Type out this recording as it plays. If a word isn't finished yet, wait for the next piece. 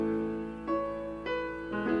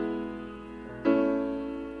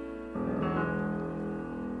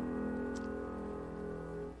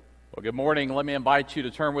Well, good morning. Let me invite you to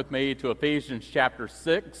turn with me to Ephesians chapter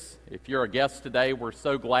 6. If you're a guest today, we're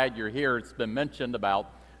so glad you're here. It's been mentioned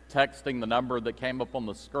about texting the number that came up on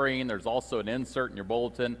the screen. There's also an insert in your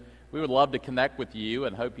bulletin. We would love to connect with you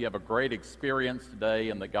and hope you have a great experience today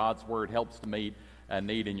and that God's Word helps to meet a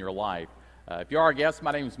need in your life. If you are a guest,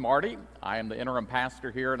 my name is Marty. I am the interim pastor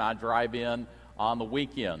here, and I drive in on the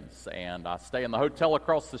weekends. And I stay in the hotel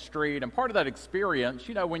across the street. And part of that experience,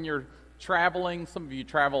 when you're traveling, some of you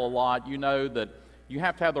travel a lot, you know that you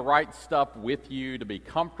have to have the right stuff with you to be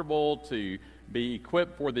comfortable, to be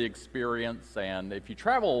equipped for the experience. And if you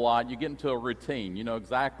travel a lot, you get into a routine. You know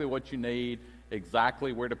exactly what you need,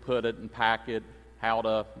 exactly where to put it and pack it, how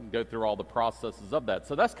to go through all the processes of that.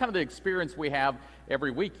 So that's kind of the experience we have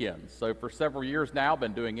every weekend. So for several years now, I've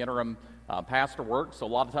been doing interim pastor work, so a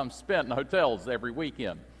lot of time spent in hotels every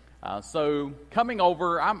weekend. So coming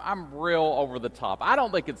over, I'm real over the top. I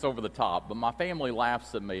don't think it's over the top, but my family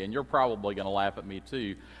laughs at me, and you're probably going to laugh at me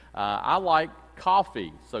too. I like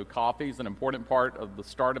coffee. So coffee is an important part of the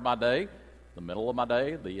start of my day, the middle of my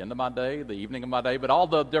day, the end of my day, the evening of my day, but all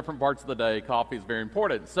the different parts of the day, coffee is very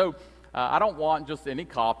important. So I don't want just any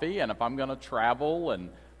coffee, and if I'm going to travel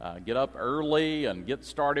and get up early and get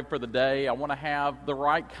started for the day, I want to have the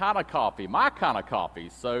right kind of coffee, my kind of coffee.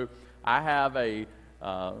 So I have a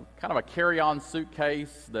kind of a carry-on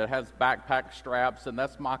suitcase that has backpack straps, and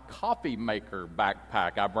that's my coffee maker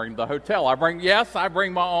backpack I bring to the hotel. I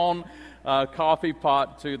bring my own coffee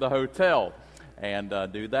pot to the hotel and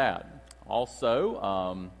do that.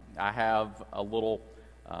 Also, I have a little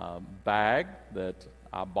bag that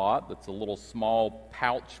I bought that's a little small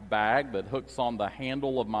pouch bag that hooks on the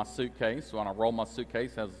handle of my suitcase. So when I roll my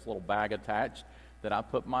suitcase, it has this little bag attached that I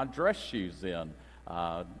put my dress shoes in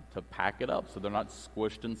to pack it up so they're not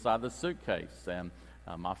squished inside the suitcase. And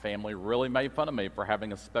my family really made fun of me for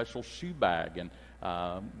having a special shoe bag. And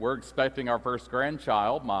we're expecting our first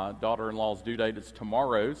grandchild. My daughter-in-law's due date is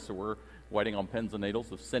tomorrow, so we're waiting on pins and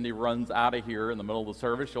needles. If Cindy runs out of here in the middle of the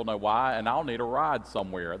service, you'll know why, and I'll need a ride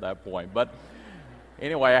somewhere at that point. But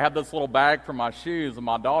anyway, I had this little bag for my shoes, and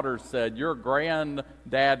my daughter said, "Your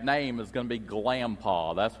granddad name is going to be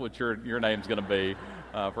Glampaw. That's what your name's going to be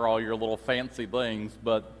for all your little fancy things."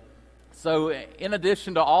 But so in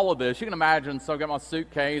addition to all of this, you can imagine, so I got my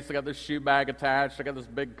suitcase, I got this shoe bag attached, I got this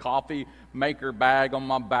big coffee maker bag on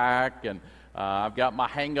my back, and I've got my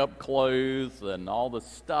hang-up clothes and all this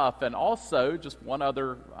stuff. And also, just one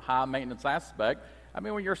other high-maintenance aspect, I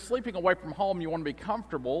mean, when you're sleeping away from home, you want to be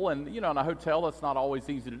comfortable, and, in a hotel, that's not always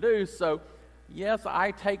easy to do. So, yes,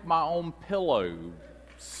 I take my own pillow.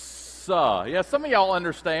 Yeah, some of y'all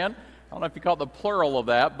understand. I don't know if you call it the plural of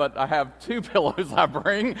that, but I have two pillows I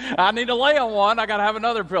bring. I need to lay on one. I got to have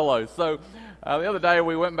another pillow. So the other day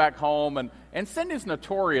we went back home, and Cindy's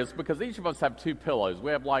notorious because each of us have two pillows.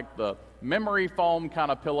 We have like the memory foam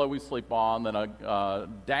kind of pillow we sleep on, then a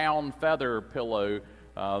down feather pillow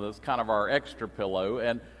that's kind of our extra pillow.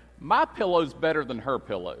 And my pillow's better than her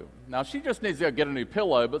pillow. Now, she just needs to go get a new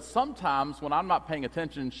pillow, but sometimes when I'm not paying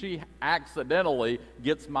attention, she accidentally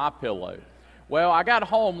gets my pillow. Well, I got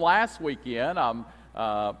home last weekend. I'm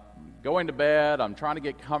going to bed. I'm trying to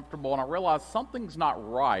get comfortable, and I realized something's not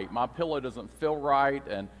right. My pillow doesn't feel right.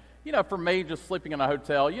 And, for me, just sleeping in a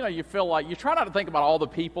hotel, you feel like you try not to think about all the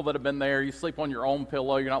people that have been there. You sleep on your own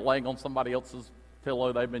pillow. You're not laying on somebody else's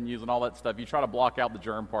pillow they've been using, all that stuff. You try to block out the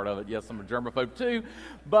germ part of it. Yes, I'm a germaphobe too.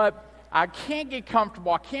 But I can't get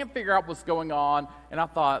comfortable. I can't figure out what's going on. And I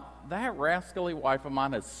thought, that rascally wife of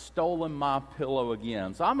mine has stolen my pillow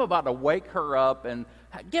again. So I'm about to wake her up and,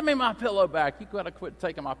 "Give me my pillow back. You got to quit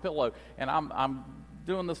taking my pillow." And I'm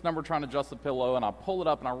doing this number trying to adjust the pillow, and I pull it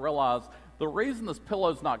up, and I realize the reason this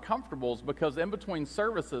pillow's not comfortable is because in between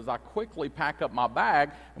services, I quickly pack up my bag,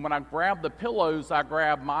 and when I grab the pillows, I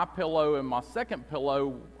grab my pillow and my second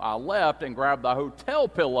pillow I left and grab the hotel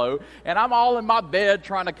pillow, and I'm all in my bed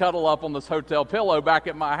trying to cuddle up on this hotel pillow back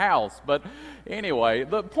at my house. But anyway,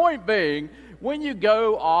 the point being, when you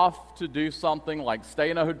go off to do something like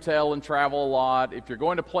stay in a hotel and travel a lot, if you're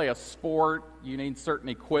going to play a sport, you need certain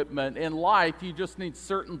equipment. In life, you just need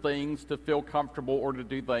certain things to feel comfortable or to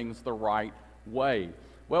do things the right way.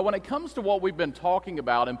 Well, when it comes to what we've been talking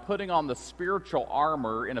about and putting on the spiritual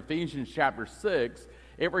armor in Ephesians chapter 6,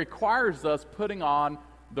 it requires us putting on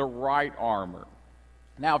the right armor.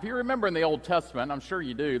 Now, if you remember in the Old Testament, I'm sure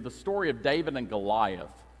you do, the story of David and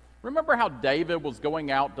Goliath. Remember how David was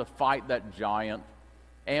going out to fight that giant?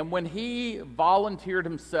 And when he volunteered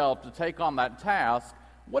himself to take on that task,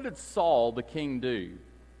 what did Saul, the king, do?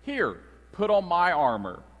 "Here, put on my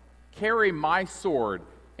armor. Carry my sword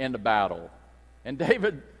into battle." And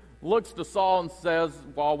David looks to Saul and says,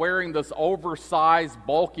 while wearing this oversized,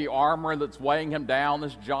 bulky armor that's weighing him down,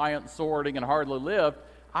 this giant sword he can hardly lift,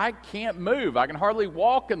 I can't move. I can hardly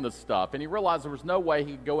walk in this stuff. And he realized there was no way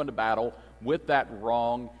he could go into battle with that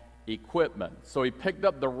wrong equipment. So he picked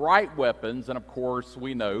up the right weapons, and of course,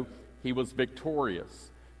 we know he was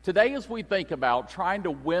victorious. Today, as we think about trying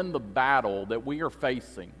to win the battle that we are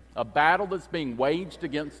facing, a battle that's being waged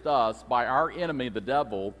against us by our enemy, the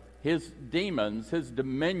devil, his demons, his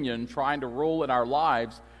dominion trying to rule in our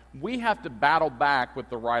lives, we have to battle back with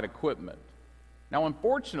the right equipment. Now,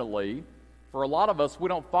 unfortunately, for a lot of us, we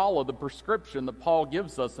don't follow the prescription that Paul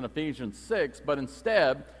gives us in Ephesians 6, but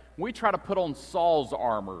instead, we try to put on Saul's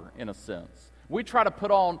armor, in a sense. We try to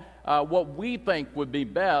put on what we think would be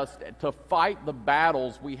best to fight the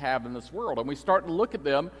battles we have in this world. And we start to look at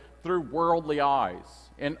them through worldly eyes,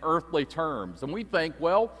 in earthly terms. And we think,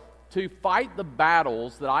 well, to fight the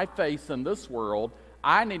battles that I face in this world,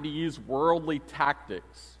 I need to use worldly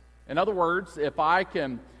tactics. In other words, if I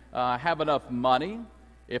can have enough money,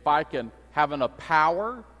 if I can have enough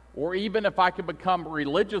power, or even if I can become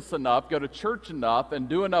religious enough, go to church enough, and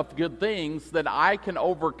do enough good things, then I can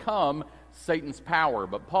overcome Satan's power.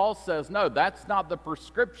 But Paul says, no, that's not the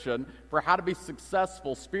prescription for how to be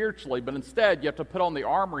successful spiritually, but instead you have to put on the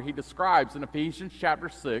armor he describes in Ephesians chapter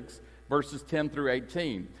 6, verses 10 through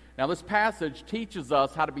 18. Now, this passage teaches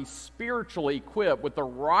us how to be spiritually equipped with the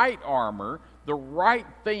right armor, the right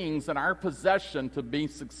things in our possession to be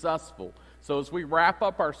successful. So as we wrap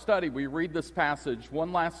up our study, we read this passage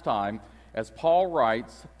one last time as Paul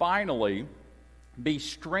writes, "Finally, be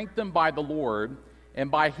strengthened by the Lord and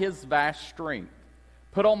by his vast strength.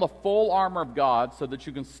 Put on the full armor of God so that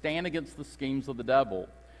you can stand against the schemes of the devil.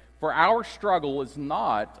 For our struggle is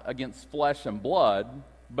not against flesh and blood,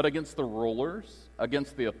 but against the rulers,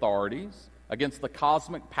 against the authorities, against the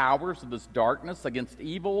cosmic powers of this darkness, against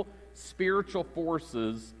evil spiritual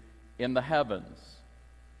forces in the heavens.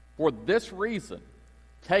 For this reason,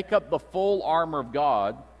 take up the full armor of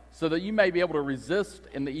God so that you may be able to resist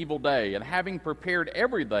in the evil day, and having prepared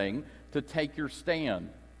everything, to take your stand.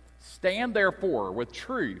 Stand therefore with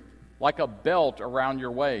truth like a belt around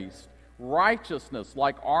your waist, righteousness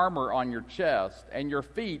like armor on your chest, and your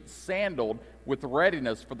feet sandaled with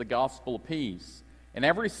readiness for the gospel of peace. In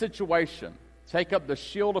every situation, take up the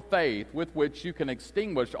shield of faith with which you can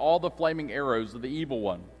extinguish all the flaming arrows of the evil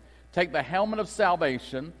one. Take the helmet of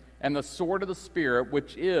salvation and the sword of the Spirit,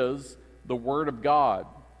 which is the Word of God.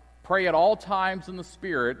 Pray at all times in the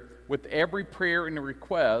Spirit with every prayer and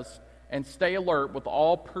request, and stay alert with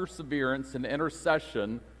all perseverance and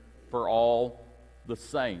intercession for all the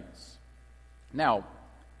saints." Now,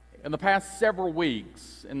 in the past several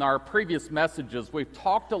weeks, in our previous messages, we've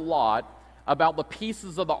talked a lot about the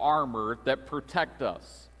pieces of the armor that protect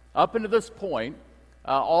us. Up until this point,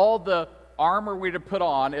 all the armor we'd have put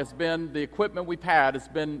on has been, the equipment we've had has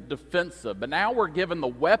been defensive. But now we're given the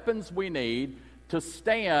weapons we need to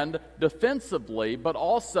stand defensively, but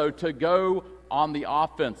also to go on the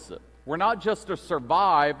offensive. We're not just to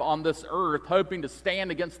survive on this earth hoping to stand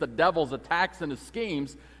against the devil's attacks and his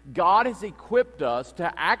schemes. God has equipped us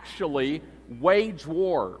to actually wage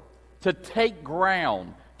war, to take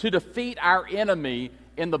ground, to defeat our enemy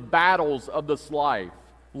in the battles of this life,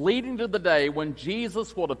 leading to the day when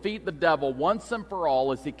Jesus will defeat the devil once and for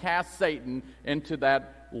all as he casts Satan into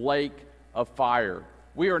that lake of fire.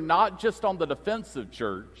 We are not just on the defensive,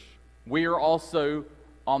 church. We are also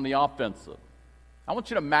on the offensive. I want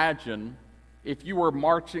you to imagine if you were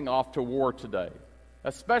marching off to war today,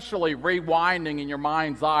 especially rewinding in your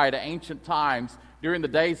mind's eye to ancient times during the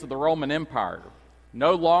days of the Roman Empire.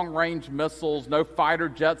 No long-range missiles, no fighter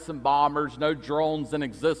jets and bombers, no drones in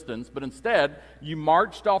existence, but instead you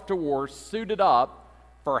marched off to war suited up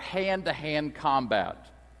for hand-to-hand combat.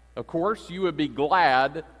 Of course, you would be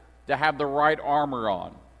glad to have the right armor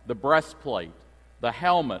on, the breastplate, the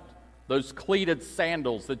helmet, those cleated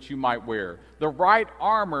sandals that you might wear. The right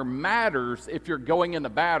armor matters if you're going into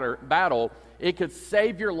battle. It could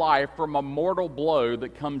save your life from a mortal blow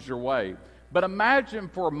that comes your way. But imagine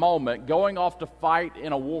for a moment going off to fight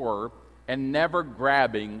in a war and never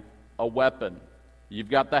grabbing a weapon. You've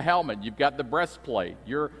got the helmet, you've got the breastplate,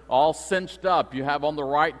 you're all cinched up, you have on the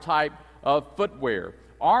right type of footwear.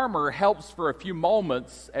 Armor helps for a few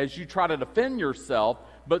moments as you try to defend yourself,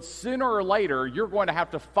 but sooner or later you're going to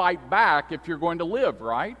have to fight back if you're going to live,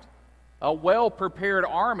 right? A well-prepared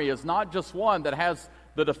army is not just one that has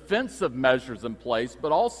the defensive measures in place,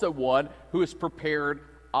 but also one who is prepared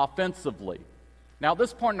offensively. Now, at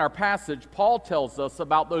this point in our passage, Paul tells us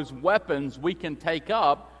about those weapons we can take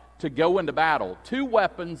up to go into battle. Two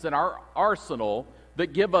weapons in our arsenal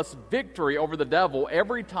that give us victory over the devil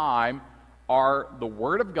every time are the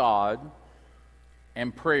Word of God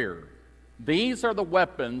and prayer. These are the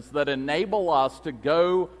weapons that enable us to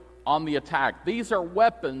go on the attack. These are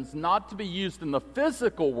weapons not to be used in the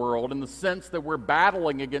physical world in the sense that we're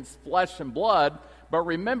battling against flesh and blood, but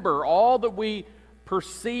remember, all that we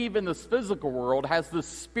perceive in this physical world has this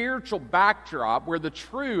spiritual backdrop where the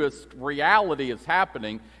truest reality is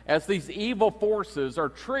happening as these evil forces are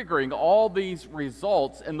triggering all these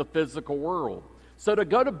results in the physical world. So to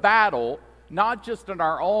go to battle, not just in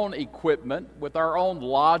our own equipment, with our own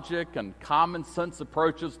logic and common sense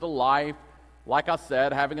approaches to life, like I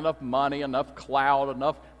said, having enough money, enough clout,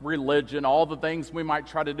 enough religion, all the things we might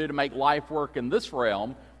try to do to make life work in this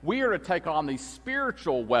realm, we are to take on these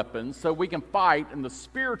spiritual weapons so we can fight in the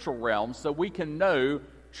spiritual realm, so we can know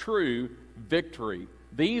true victory.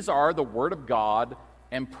 These are the Word of God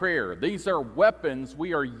and prayer. These are weapons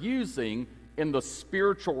we are using in the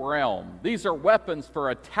spiritual realm. These are weapons for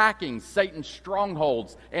attacking Satan's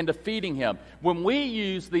strongholds and defeating him. When we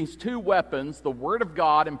use these two weapons, the Word of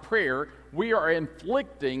God and prayer, we are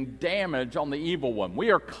inflicting damage on the evil one. We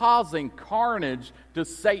are causing carnage to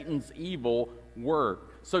Satan's evil work.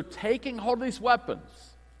 So taking hold of these weapons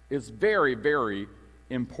is very, very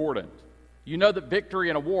important. You know that victory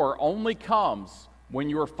in a war only comes when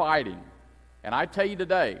you are fighting. And I tell you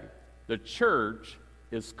today, the church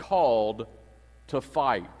is called to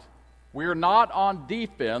fight. We are not on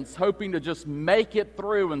defense hoping to just make it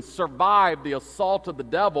through and survive the assault of the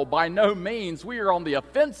devil. By no means. We are on the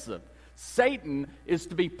offensive. Satan is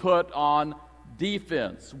to be put on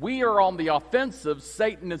defense. We are on the offensive.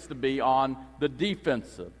 Satan is to be on the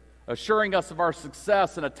defensive. Assuring us of our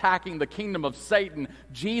success in attacking the kingdom of Satan,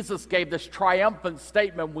 Jesus gave this triumphant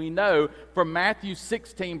statement we know from Matthew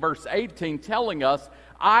 16, verse 18, telling us,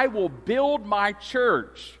 "I will build my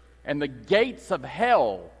church, and the gates of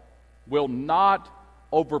hell will not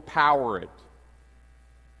overpower it."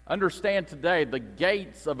 Understand today, the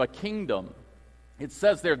gates of a kingdom, it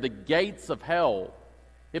says there, the gates of hell.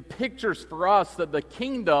 It pictures for us that the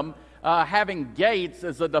kingdom having gates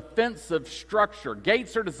is a defensive structure.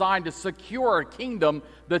 Gates are designed to secure a kingdom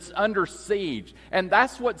that's under siege. And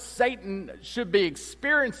that's what Satan should be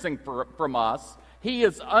experiencing from us. He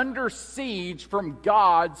is under siege from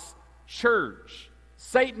God's church.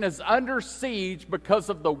 Satan is under siege because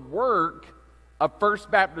of the work of First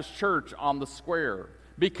Baptist Church on the Square,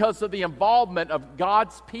 because of the involvement of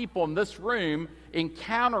God's people in this room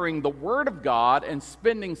encountering the Word of God and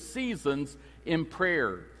spending seasons in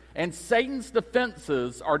prayer. And Satan's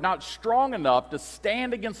defenses are not strong enough to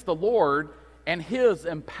stand against the Lord and His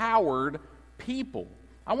empowered people.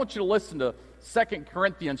 I want you to listen to 2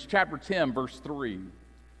 Corinthians chapter 10, verse 3.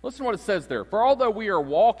 Listen to what it says there. "For although we are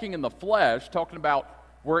walking in the flesh," talking about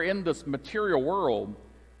we're in this material world,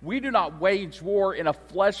 "we do not wage war in a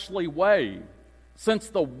fleshly way. Since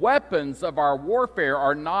the weapons of our warfare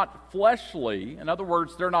are not fleshly," in other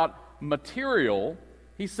words, they're not material,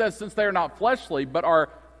 he says, since they are not fleshly, but are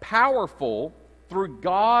powerful through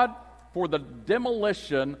God for the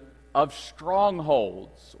demolition of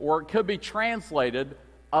strongholds, or it could be translated,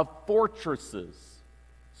 of fortresses.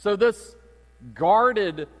 So this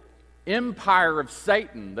guarded empire of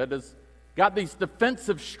Satan that has got these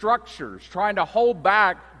defensive structures trying to hold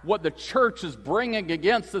back what the church is bringing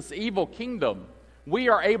against this evil kingdom, we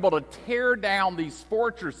are able to tear down these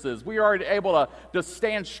fortresses. We are able to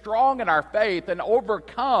stand strong in our faith and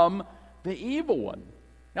overcome the evil one.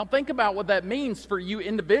 Now think about what that means for you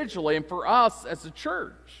individually and for us as a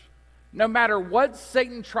church. No matter what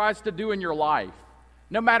Satan tries to do in your life,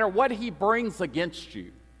 no matter what he brings against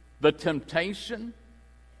you, the temptation,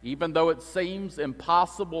 even though it seems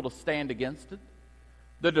impossible to stand against it,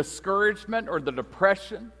 the discouragement or the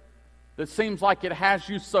depression that seems like it has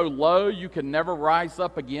you so low you can never rise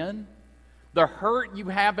up again, the hurt you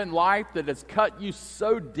have in life that has cut you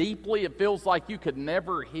so deeply it feels like you could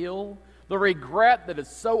never heal, the regret that is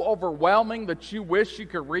so overwhelming that you wish you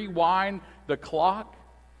could rewind the clock,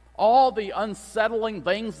 all the unsettling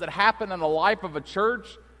things that happen in the life of a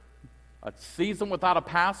church, a season without a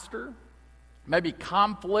pastor, maybe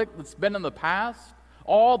conflict that's been in the past,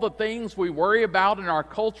 all the things we worry about in our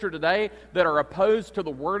culture today that are opposed to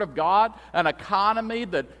the Word of God, an economy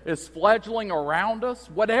that is fledgling around us,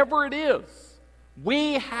 whatever it is,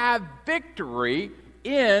 we have victory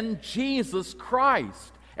in Jesus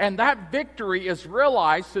Christ. And that victory is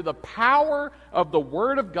realized through the power of the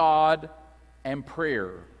Word of God and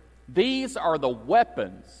prayer. These are the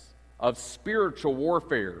weapons of spiritual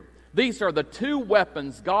warfare. These are the two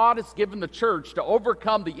weapons God has given the church to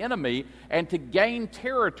overcome the enemy and to gain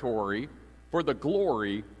territory for the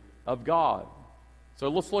glory of God. So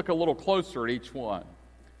let's look a little closer at each one.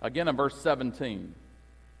 Again, in verse 17,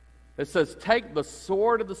 it says, "Take the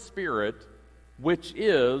sword of the Spirit, which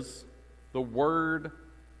is the Word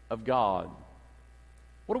of God."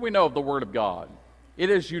 What do we know of the Word of God? It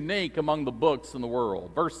is unique among the books in the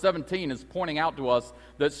world. Verse 17 is pointing out to us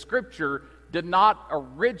that Scripture did not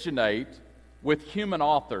originate with human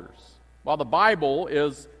authors. While the Bible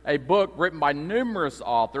is a book written by numerous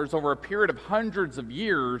authors over a period of hundreds of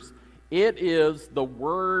years, it is the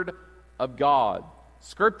Word of God.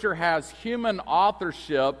 Scripture has human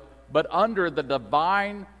authorship, but under the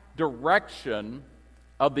divine direction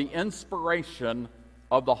of the inspiration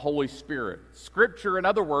of the Holy Spirit. Scripture, in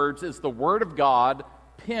other words, is the Word of God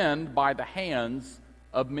penned by the hands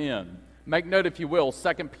of men. Make note, if you will,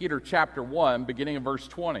 2 Peter chapter 1, beginning in verse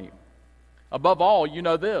 20. "Above all, you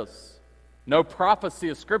know this. No prophecy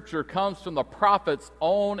of Scripture comes from the prophet's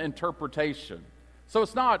own interpretation." So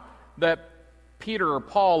it's not that Peter or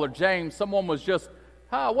Paul or James, someone was just,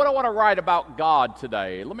 what do I want to write about God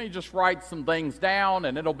today? Let me just write some things down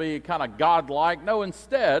and it'll be kind of God-like. No,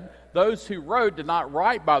 instead, those who wrote did not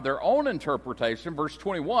write by their own interpretation. Verse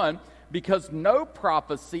 21, "Because no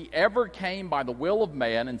prophecy ever came by the will of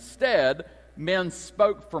man. Instead, men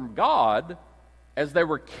spoke from God as they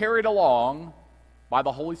were carried along by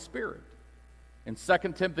the Holy Spirit." In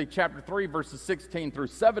 2 Timothy chapter 3, verses 16 through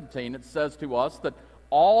 17, it says to us that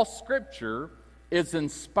all Scripture is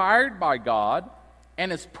inspired by God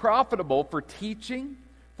and is profitable for teaching,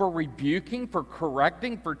 for rebuking, for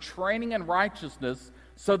correcting, for training in righteousness,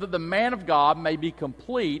 so that the man of God may be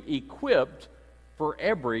complete, equipped for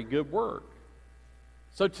every good work.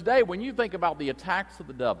 So today, when you think about the attacks of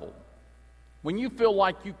the devil, when you feel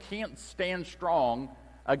like you can't stand strong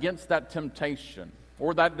against that temptation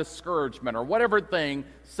or that discouragement or whatever thing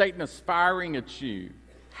Satan is firing at you,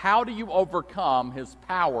 how do you overcome his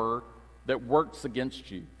power that works against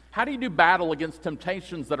you? How do you do battle against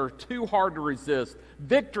temptations that are too hard to resist?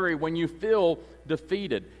 Victory when you feel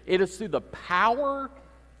defeated. It is through the power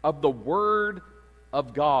of the Word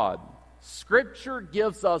of God. Scripture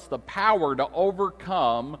gives us the power to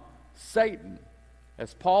overcome Satan.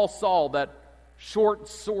 As Paul saw that short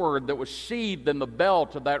sword that was sheathed in the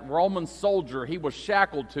belt of that Roman soldier he was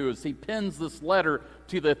shackled to as he pens this letter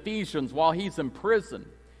to the Ephesians while he's in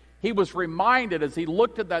prison. He was reminded as he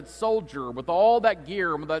looked at that soldier with all that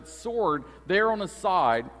gear and with that sword there on his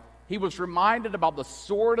side, he was reminded about the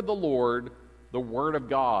sword of the Lord, the Word of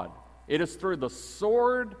God. It is through the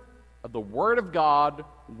sword of the Word of God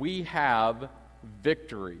we have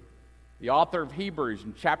victory. The author of Hebrews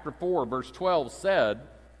in chapter 4, verse 12 said,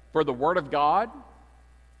 "For the Word of God,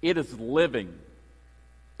 it is living,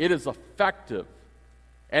 it is effective,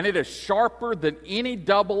 and it is sharper than any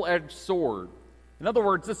double-edged sword." In other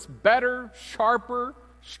words, it's better, sharper,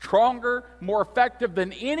 stronger, more effective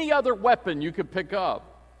than any other weapon you could pick up.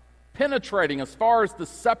 Penetrating as far as the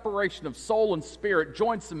separation of soul and spirit,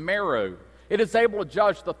 joints and marrow. It is able to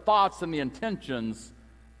judge the thoughts and the intentions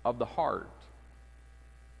of the heart.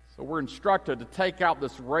 So we're instructed to take out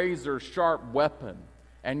this razor-sharp weapon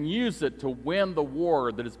and use it to win the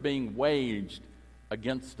war that is being waged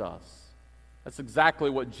against us. That's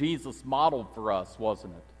exactly what Jesus modeled for us,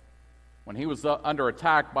 wasn't it? When he was under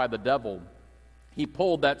attack by the devil, he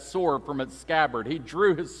pulled that sword from its scabbard. He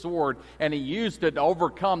drew his sword and he used it to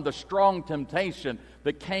overcome the strong temptation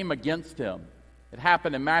that came against him. It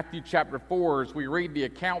happened in Matthew chapter 4. As we read the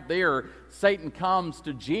account there, Satan comes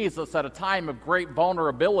to Jesus at a time of great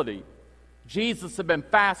vulnerability. Jesus had been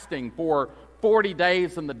fasting for 40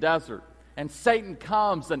 days in the desert, and Satan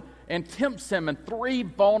comes and tempts him in 3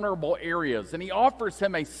 vulnerable areas, and he offers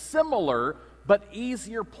him a similar but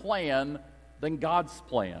easier plan than God's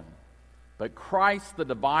plan. But Christ, the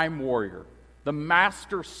divine warrior, the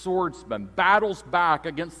master swordsman, battles back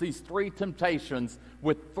against these 3 temptations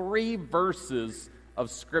with 3 verses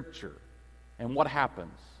of Scripture. And what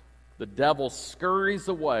happens? The devil scurries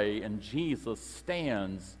away and Jesus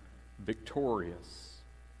stands victorious.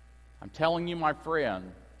 I'm telling you, my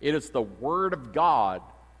friend, it is the Word of God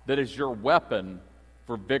that is your weapon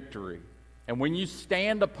for victory. And when you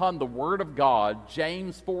stand upon the Word of God,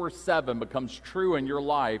 James 4:7 becomes true in your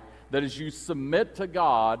life, that as you submit to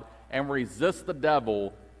God and resist the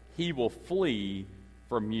devil, he will flee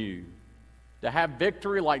from you. To have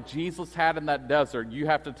victory like Jesus had in that desert, you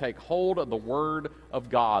have to take hold of the Word of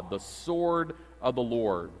God, the sword of the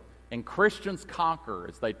Lord. And Christians conquer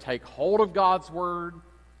as they take hold of God's Word,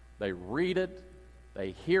 they read it,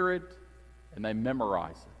 they hear it, and they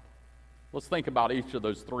memorize it. Let's think about each of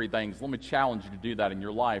those 3 things. Let me challenge you to do that in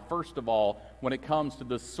your life. First of all, when it comes to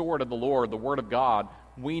the sword of the Lord, the Word of God,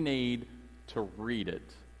 we need to read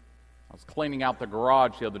it. I was cleaning out the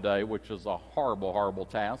garage the other day, which is a horrible, horrible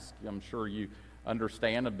task. I'm sure you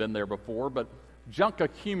understand, have been there before, but junk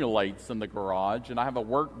accumulates in the garage, and I have a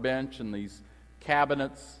workbench and these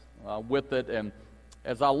cabinets with it, and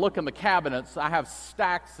as I look in the cabinets, I have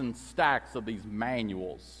stacks and stacks of these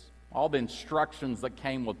manuals, all the instructions that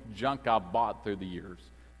came with junk I've bought through the years.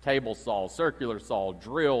 Table saw, circular saw,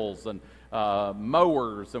 drills, and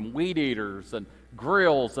mowers, and weed eaters, and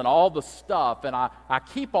grills, and all the stuff. And I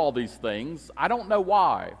keep all these things. I don't know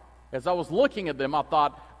why. As I was looking at them, I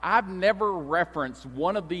thought, I've never referenced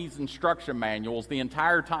one of these instruction manuals the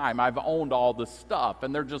entire time I've owned all this stuff.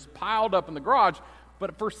 And they're just piled up in the garage.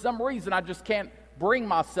 But for some reason, I just can't bring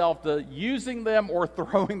myself to using them or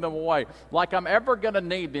throwing them away, like I'm ever going to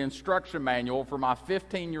need the instruction manual for my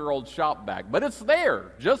 15-year-old shop bag. But it's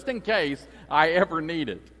there, just in case I ever need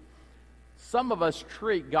it. Some of us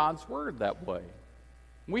treat God's Word that way.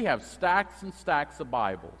 We have stacks and stacks of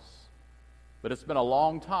Bibles, but it's been a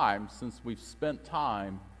long time since we've spent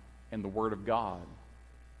time in the Word of God.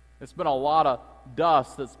 It's been a lot of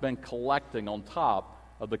dust that's been collecting on top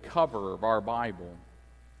of the cover of our Bible.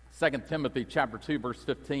 2 Timothy chapter 2, verse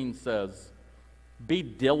 15 says, "Be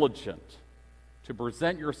diligent to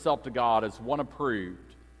present yourself to God as one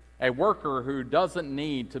approved, a worker who doesn't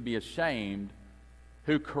need to be ashamed,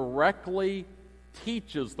 who correctly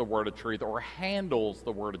teaches the word of truth or handles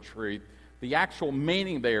the word of truth." The actual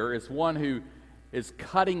meaning there is one who is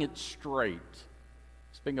cutting it straight.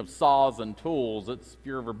 Speaking of saws and tools, if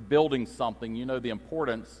you're ever building something, you know the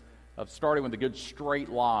importance of starting with a good straight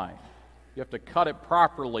line. You have to cut it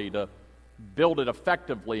properly to build it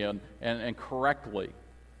effectively and correctly.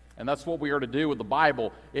 And that's what we are to do with the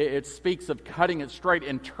Bible. It speaks of cutting it straight,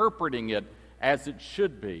 interpreting it as it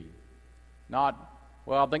should be. Not,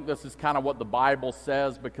 well, I think this is kind of what the Bible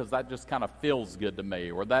says because that just kind of feels good to me,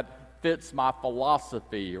 or that fits my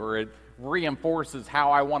philosophy, or it reinforces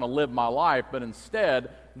how I want to live my life. But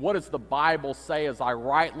instead, what does the Bible say as I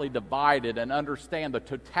rightly divide it and understand the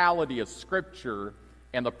totality of Scripture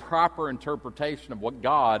and the proper interpretation of what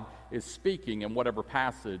God is speaking in whatever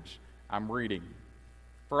passage I'm reading?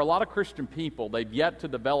 For a lot of Christian people, they've yet to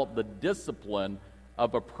develop the discipline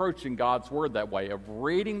of approaching God's Word that way, of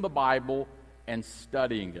reading the Bible and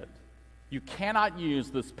studying it. You cannot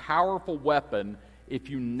use this powerful weapon if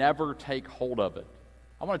you never take hold of it.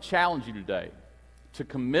 I want to challenge you today to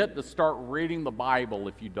commit to start reading the Bible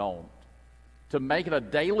if you don't, to make it a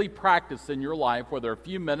daily practice in your life, whether a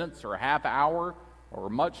few minutes or a half hour or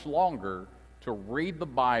much longer, to read the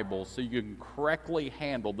Bible so you can correctly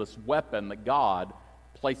handle this weapon that God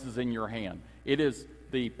places in your hand. It is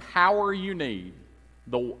the power you need,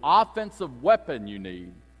 the offensive weapon you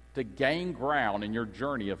need to gain ground in your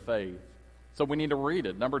journey of faith. So we need to read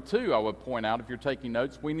it. Number two, I would point out, if you're taking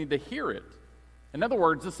notes, we need to hear it. In other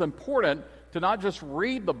words, it's important to not just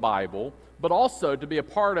read the Bible, but also to be a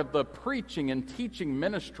part of the preaching and teaching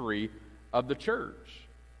ministry of the church.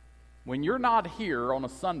 When you're not here on a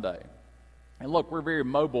Sunday, and look, we're very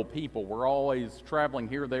mobile people. We're always traveling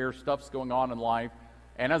here, there, stuff's going on in life.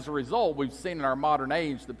 And as a result, we've seen in our modern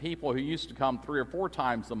age that people who used to come 3 or 4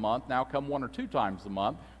 times a month now come 1 or 2 times a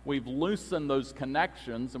month. We've loosened those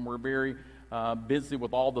connections, and we're very busy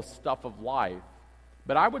with all the stuff of life.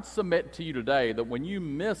 But I would submit to you today that when you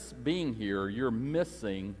miss being here, you're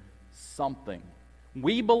missing something.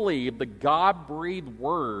 We believe the God-breathed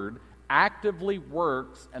Word actively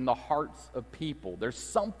works in the hearts of people. There's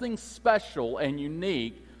something special and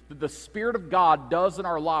unique that the Spirit of God does in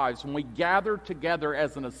our lives when we gather together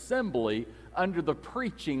as an assembly under the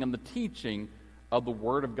preaching and the teaching of the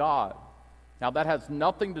Word of God. Now, that has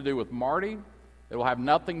nothing to do with Marty. It will have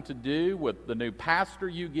nothing to do with the new pastor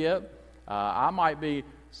you get. I might be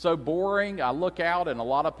so boring. I look out and a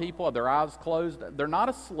lot of people have their eyes closed. They're not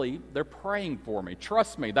asleep. They're praying for me.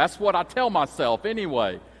 Trust me, that's what I tell myself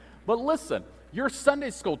anyway. But listen, your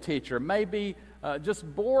Sunday school teacher may be just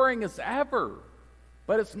boring as ever,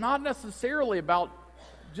 but it's not necessarily about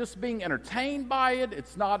just being entertained by it.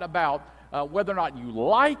 It's not about whether or not you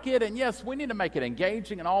like it. And yes, we need to make it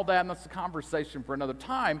engaging and all that, and that's a conversation for another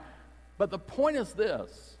time. But the point is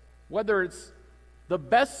this: whether it's the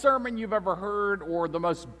best sermon you've ever heard or the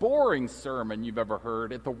most boring sermon you've ever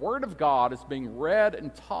heard, if the Word of God is being read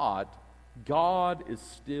and taught, God is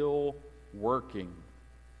still working.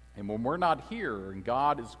 And when we're not here and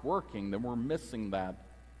God is working, then we're missing that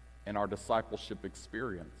in our discipleship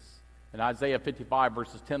experience. In Isaiah 55,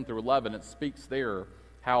 verses 10 through 11, it speaks there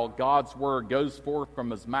how God's Word goes forth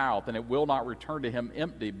from His mouth, and it will not return to Him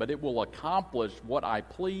empty, but it will accomplish what I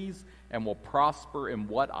please and will prosper in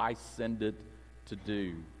what I send it to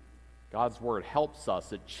do. God's Word helps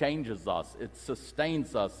us, it changes us, it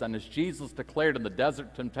sustains us. And as Jesus declared in the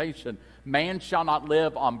desert temptation, man shall not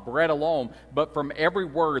live on bread alone, but from every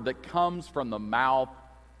word that comes from the mouth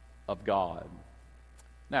of God.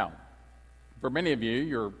 Now, for many of you,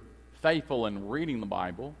 you're faithful in reading the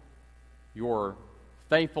Bible, you're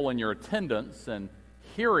faithful in your attendance and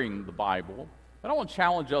hearing the Bible. But I want to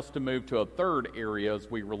challenge us to move to a third area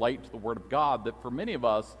as we relate to the Word of God that for many of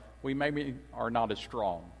us, we maybe are not as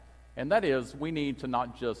strong. And that is, we need to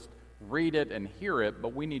not just read it and hear it,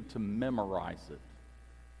 but we need to memorize it.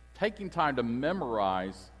 Taking time to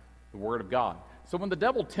memorize the Word of God. So when the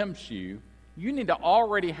devil tempts you, you need to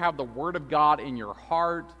already have the Word of God in your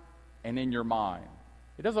heart and in your mind.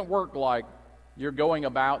 It doesn't work like you're going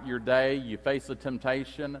about your day, you face a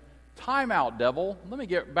temptation. Time out, devil. Let me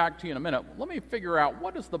get back to you in a minute. Let me figure out,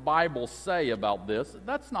 what does the Bible say about this?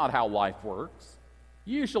 That's not how life works.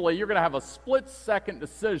 Usually, you're going to have a split-second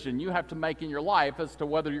decision you have to make in your life as to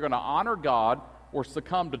whether you're going to honor God or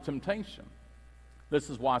succumb to temptation. This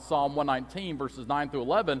is why Psalm 119, verses 9 through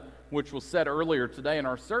 11, which was said earlier today in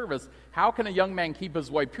our service, how can a young man keep his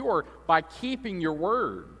way pure? By keeping your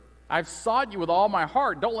word. I've sought you with all my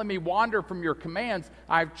heart. Don't let me wander from your commands.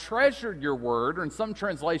 I've treasured your word, or in some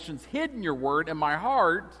translations, hidden your word in my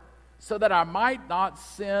heart, so that I might not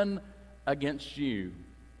sin against you.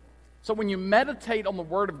 So when you meditate on the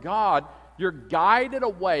Word of God, you're guided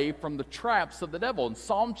away from the traps of the devil. In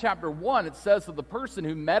Psalm chapter 1, it says that the person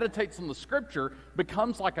who meditates on the Scripture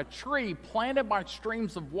becomes like a tree planted by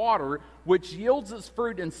streams of water, which yields its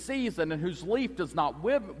fruit in season and whose leaf does not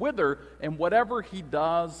wither, and whatever he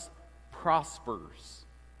does prospers.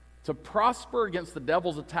 To prosper against the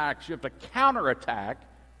devil's attacks, you have to counterattack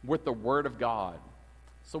with the Word of God.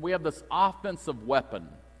 So we have this offensive weapon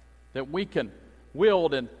that we can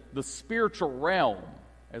wield in the spiritual realm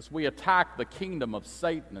as we attack the kingdom of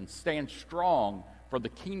Satan and stand strong for the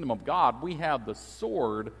kingdom of God. We have the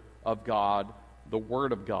sword of God, the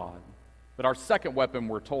Word of God. But our second weapon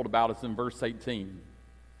we're told about is in verse 18,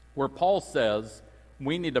 where Paul says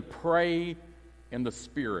we need to pray in the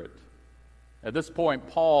Spirit. At this point,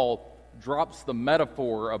 Paul drops the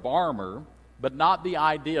metaphor of armor, but not the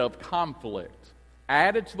idea of conflict.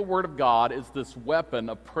 Added to the Word of God is this weapon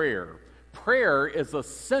of prayer. Prayer is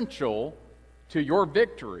essential to your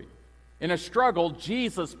victory. In a struggle,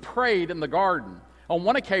 Jesus prayed in the garden. On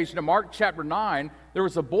one occasion, in Mark chapter 9, there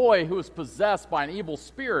was a boy who was possessed by an evil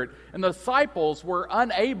spirit, and the disciples were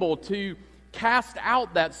unable to cast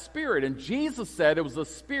out that spirit. And Jesus said it was a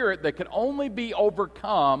spirit that could only be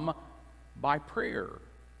overcome by prayer.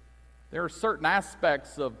 There are certain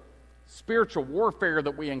aspects of spiritual warfare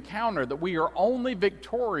that we encounter that we are only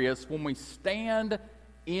victorious when we stand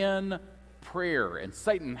in prayer. And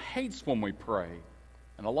Satan hates when we pray.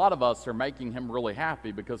 And a lot of us are making him really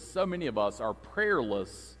happy because so many of us are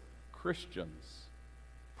prayerless Christians.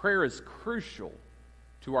 Prayer is crucial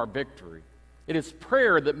to our victory. It is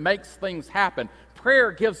prayer that makes things happen.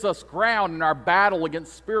 Prayer gives us ground in our battle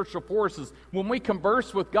against spiritual forces. When we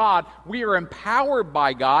converse with God, we are empowered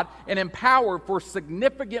by God and empowered for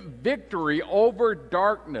significant victory over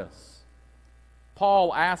darkness.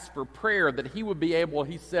 Paul asked for prayer that he would be able,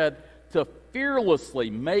 he said, to fearlessly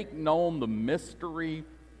make known the mystery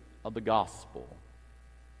of the gospel.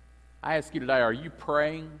 I ask you today, are you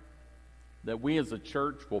praying that we as a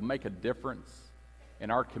church will make a difference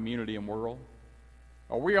in our community and world?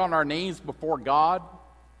 Are we on our knees before God,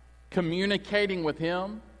 communicating with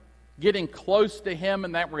Him, getting close to Him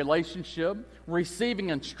in that relationship, receiving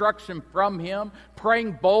instruction from Him,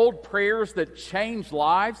 praying bold prayers that change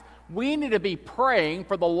lives? We need to be praying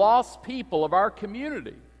for the lost people of our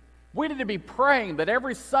community. We need to be praying that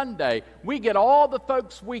every Sunday we get all the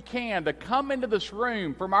folks we can to come into this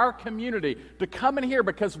room from our community, to come in here,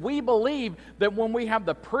 because we believe that when we have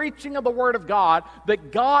the preaching of the Word of God,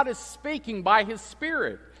 that God is speaking by His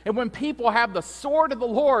Spirit. And when people have the sword of the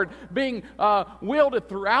Lord being wielded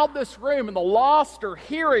throughout this room and the lost are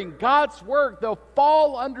hearing God's work, they'll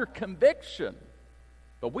fall under conviction.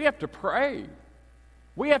 But we have to pray.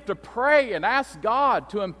 We have to pray and ask God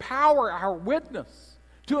to empower our witness,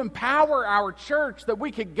 to empower our church, that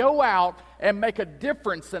we could go out and make a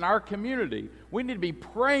difference in our community. We need to be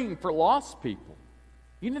praying for lost people.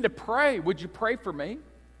 You need to pray. Would you pray for me?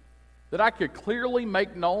 That I could clearly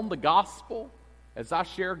make known the gospel as I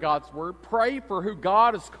share God's word. Pray for who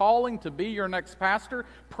God is calling to be your next pastor.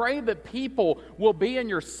 Pray that people will be in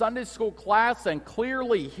your Sunday school class and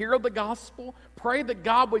clearly hear the gospel. Pray that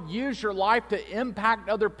God would use your life to impact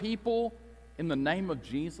other people in the name of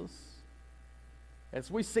Jesus. As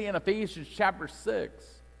we see in Ephesians chapter 6,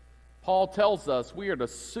 Paul tells us we are to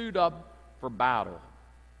suit up for battle.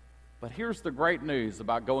 But here's the great news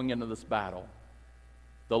about going into this battle.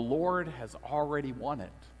 The Lord has already won it.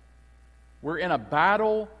 We're in a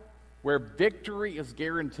battle where victory is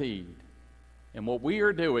guaranteed. And what we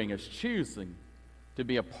are doing is choosing to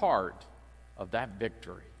be a part of that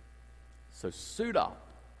victory. So suit up,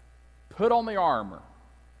 put on the armor,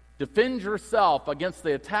 defend yourself against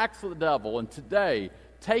the attacks of the devil, and today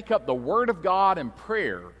take up the Word of God in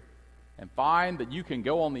prayer and find that you can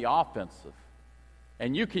go on the offensive.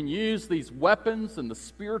 And you can use these weapons in the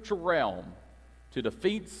spiritual realm to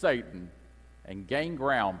defeat Satan and gain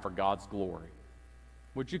ground for God's glory.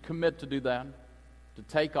 Would you commit to do that? To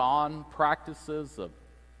take on practices of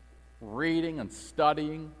reading and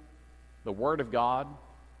studying the Word of God?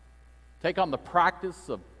 Take on the practice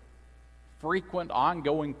of frequent,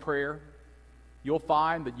 ongoing prayer? You'll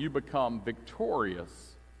find that you become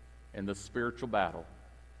victorious in the spiritual battle.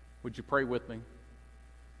 Would you pray with me?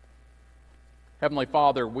 Heavenly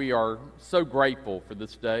Father, we are so grateful for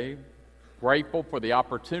this day, grateful for the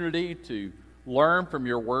opportunity to learn from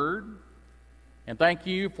your Word, and thank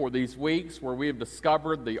you for these weeks where we have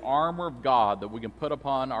discovered the armor of God that we can put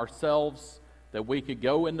upon ourselves, that we could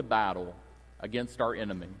go into battle against our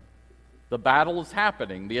enemy. The battle is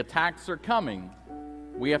happening. The attacks are coming.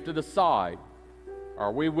 We have to decide,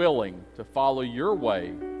 are we willing to follow your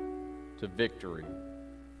way to victory?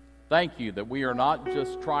 Thank you that we are not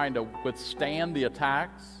just trying to withstand the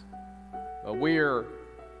attacks, but we are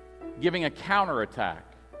giving a counterattack.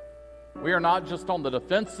 We are not just on the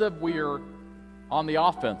defensive, we are on the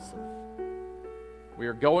offensive. We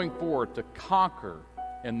are going forward to conquer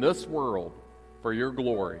in this world for your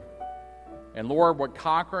glory. And Lord, what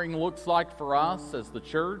conquering looks like for us as the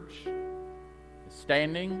church is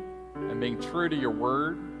standing and being true to your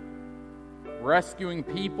word, rescuing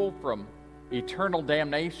people from eternal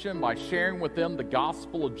damnation by sharing with them the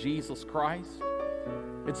gospel of Jesus Christ.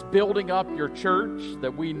 It's building up your church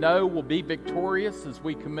that we know will be victorious as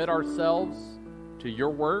we commit ourselves to your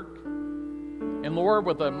work. And Lord,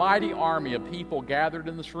 with a mighty army of people gathered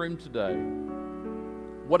in this room today,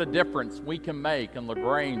 what a difference we can make in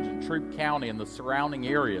LaGrange and Troup County and the surrounding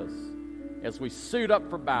areas as we suit up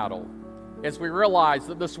for battle, as we realize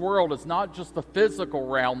that this world is not just the physical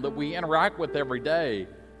realm that we interact with every day,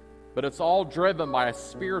 but it's all driven by a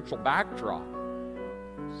spiritual backdrop.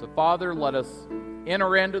 So, Father, let us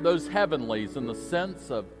enter into those heavenlies in the sense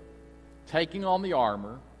of taking on the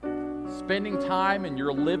armor, spending time in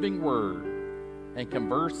your living word, and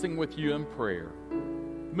conversing with you in prayer.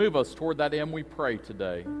 Move us toward that end, we pray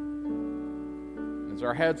today. As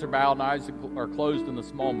our heads are bowed and eyes are closed in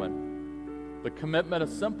this moment, the commitment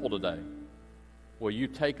is simple today. Will you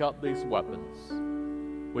take up these weapons?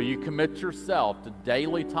 Will you commit yourself to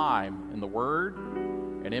daily time in the Word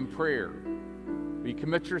and in prayer? Will you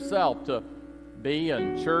commit yourself to be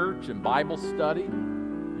in church and Bible study,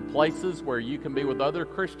 in places where you can be with other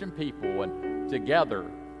Christian people and together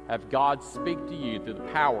have God speak to you through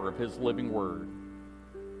the power of His living Word?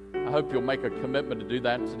 I hope you'll make a commitment to do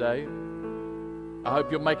that today. I hope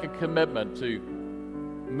you'll make a commitment to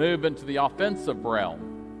move into the offensive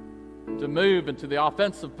realm, to move into the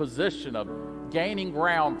offensive position of gaining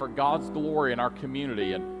ground for God's glory in our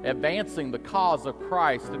community and advancing the cause of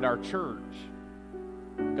Christ in our church.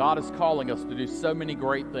 God is calling us to do so many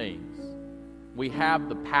great things. We have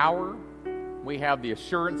the power. We have the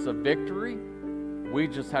assurance of victory. We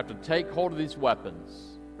just have to take hold of these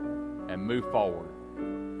weapons and move forward.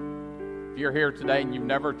 If you're here today and you've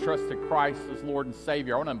never trusted Christ as Lord and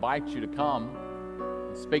Savior, I want to invite you to come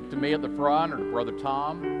and speak to me at the front or to Brother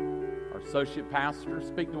Tom, our associate pastor.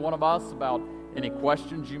 Speak to one of us about any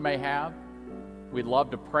questions you may have. We'd love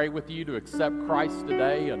to pray with you to accept Christ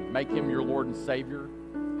today and make Him your Lord and Savior.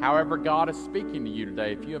 However God is speaking to you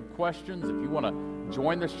today, if you have questions, if you want to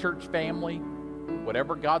join this church family,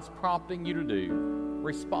 whatever God's prompting you to do,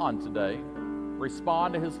 respond today.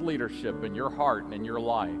 Respond to His leadership in your heart and in your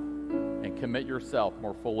life and commit yourself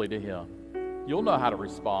more fully to Him. You'll know how to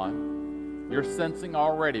respond. You're sensing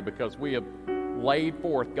already because we have laid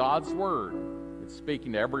forth God's Word. It's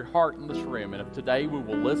speaking to every heart in this room. And if today we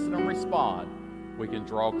will listen and respond, we can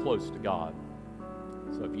draw close to God.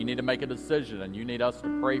 So if you need to make a decision and you need us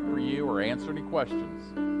to pray for you or answer any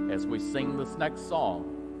questions as we sing this next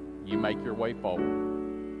song, you make your way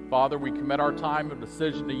forward. Father, we commit our time of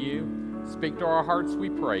decision to you. Speak to our hearts, we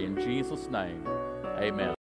pray, in Jesus' name. Amen.